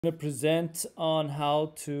Going to present on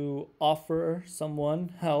how to offer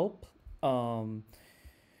someone help.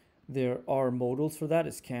 There are modals for that.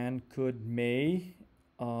 It's can, could, may.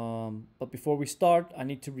 But before we start, I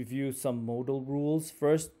need to review some modal rules.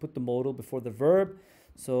 First, put the modal before the verb.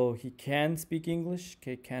 So he can speak English.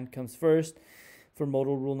 Okay, can comes first. For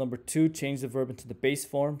modal rule number 2, change the verb into the base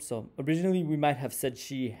form. So originally we might have said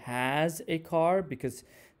she has a car because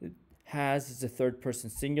has is a third person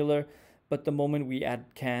singular. But the moment we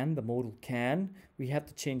add can, the modal can, we have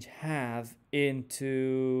to change has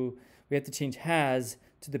to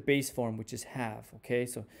the base form, which is have. Okay,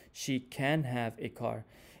 so she can have a car.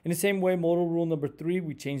 In the same way, modal rule number 3,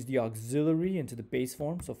 we change the auxiliary into the base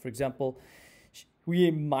form. So for example, we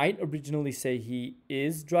might originally say he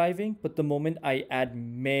is driving, but the moment I add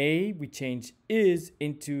may, we change is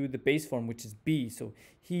into the base form, which is be. So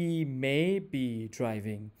he may be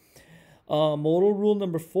driving. Modal rule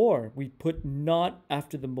number 4, we put not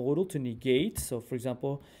after the modal to negate. So for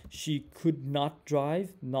example, she could not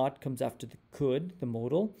drive. Not comes after the could, the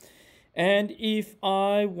modal. And if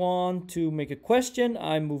I want to make a question,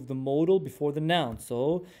 I move the modal before the noun.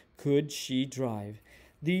 So could she drive?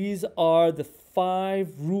 These are the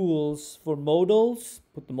 5 rules for modals.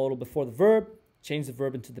 Put the modal before the verb, change the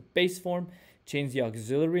verb into the base form, change the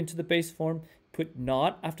auxiliary into the base form, put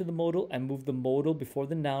not after the modal, and move the modal before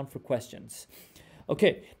the noun for questions.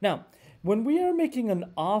 Okay, now, when we are making an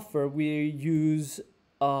offer, we use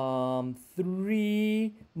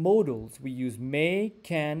 3 modals. We use may,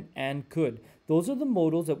 can, and could. Those are the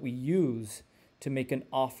modals that we use to make an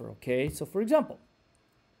offer, okay? So for example,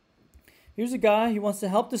 here's a guy, he wants to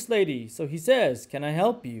help this lady. So he says, can I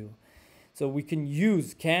help you? So we can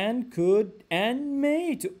use can, could, and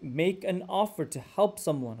may to make an offer to help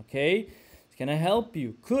someone, okay? Can I help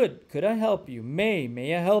you? Could I help you? May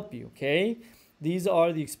I help you? Okay? These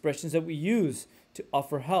are the expressions that we use to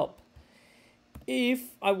offer help.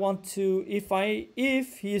 If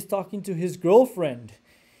he is talking to his girlfriend,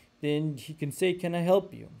 then he can say, can I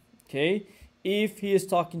help you? Okay? If he is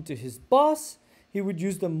talking to his boss, he would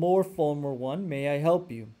use the more formal one, may I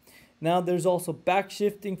help you? Now there's also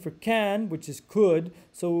backshifting for can, which is could.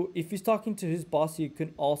 So if he's talking to his boss, he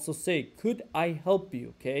can also say, could I help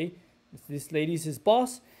you? Okay? If this lady is his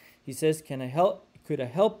boss, he says, can I help? Could I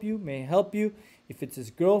help you? May I help you? If it's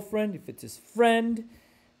his girlfriend, if it's his friend,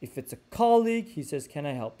 if it's a colleague, he says, can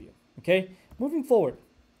I help you? Okay, moving forward.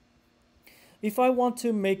 If I want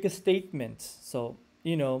to make a statement, so,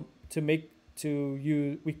 if I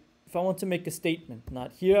want to make a statement,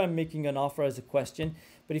 not here I'm making an offer as a question,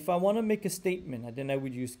 but if I want to make a statement, then I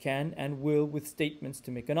would use can and will with statements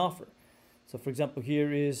to make an offer. So for example,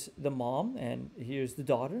 here is the mom and here's the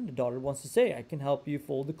daughter. And the daughter wants to say, I can help you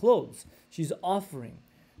fold the clothes. She's offering.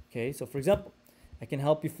 Okay, so for example, I can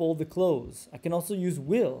help you fold the clothes. I can also use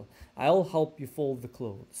will. I'll help you fold the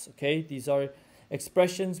clothes. Okay, these are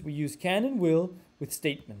expressions. We use can and will with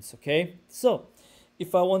statements. Okay, so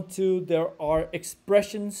if I want to, there are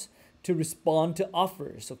expressions to respond to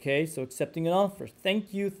offers. Okay, so accepting an offer.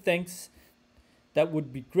 Thank you, thanks. That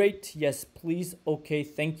would be great. Yes, please. Okay,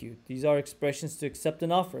 thank you. These are expressions to accept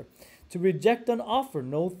an offer. To reject an offer,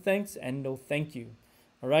 no thanks and no thank you.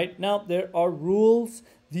 All right. Now, there are rules.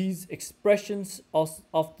 These expressions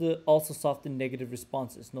also soften negative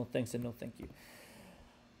responses. No thanks and no thank you.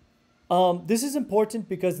 This is important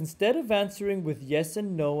because instead of answering with yes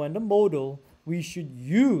and no and a modal, we should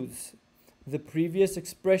use the previous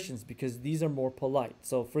expressions because these are more polite.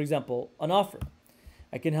 So, for example, an offer.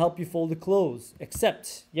 I can help you fold the clothes.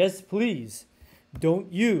 Accept. Yes, please.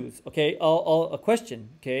 Don't use. Okay, a question.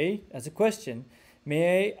 Okay, as a question.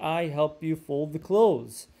 May I help you fold the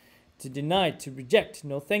clothes? To deny, to reject.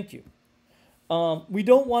 No, thank you. We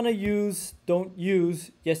don't want to use, don't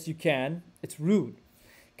use, yes, you can. It's rude.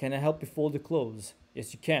 Can I help you fold the clothes?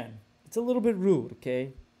 Yes, you can. It's a little bit rude,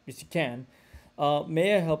 okay? Yes, you can.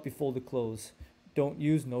 May I help you fold the clothes? Don't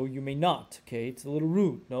use, no, you may not. Okay, it's a little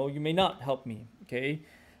rude. No, you may not help me. Okay,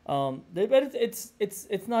 but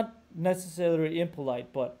it's not necessarily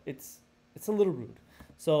impolite, but it's a little rude.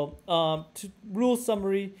 So to rule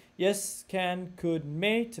summary: yes, can, could,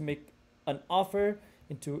 may to make an offer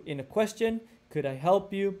in a question. Could I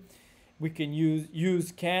help you? We can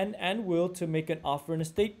use can and will to make an offer in a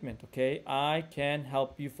statement. Okay, I can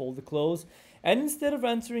help you fold the clothes, and instead of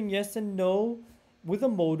answering yes and no with a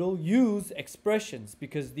modal, use expressions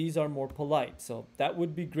because these are more polite. So that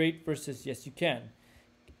would be great versus yes, you can.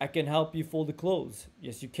 I can help you fold the clothes.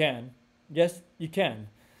 Yes, you can. Yes, you can.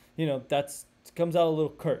 It comes out a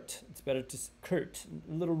little curt. It's better to curt,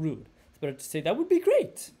 a little rude. It's better to say that would be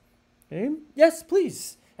great. Okay? Yes,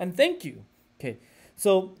 please. And thank you. Okay.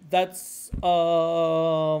 So that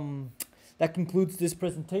concludes this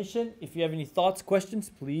presentation. If you have any thoughts, questions,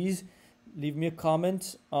 please leave me a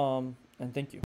comment. And thank you.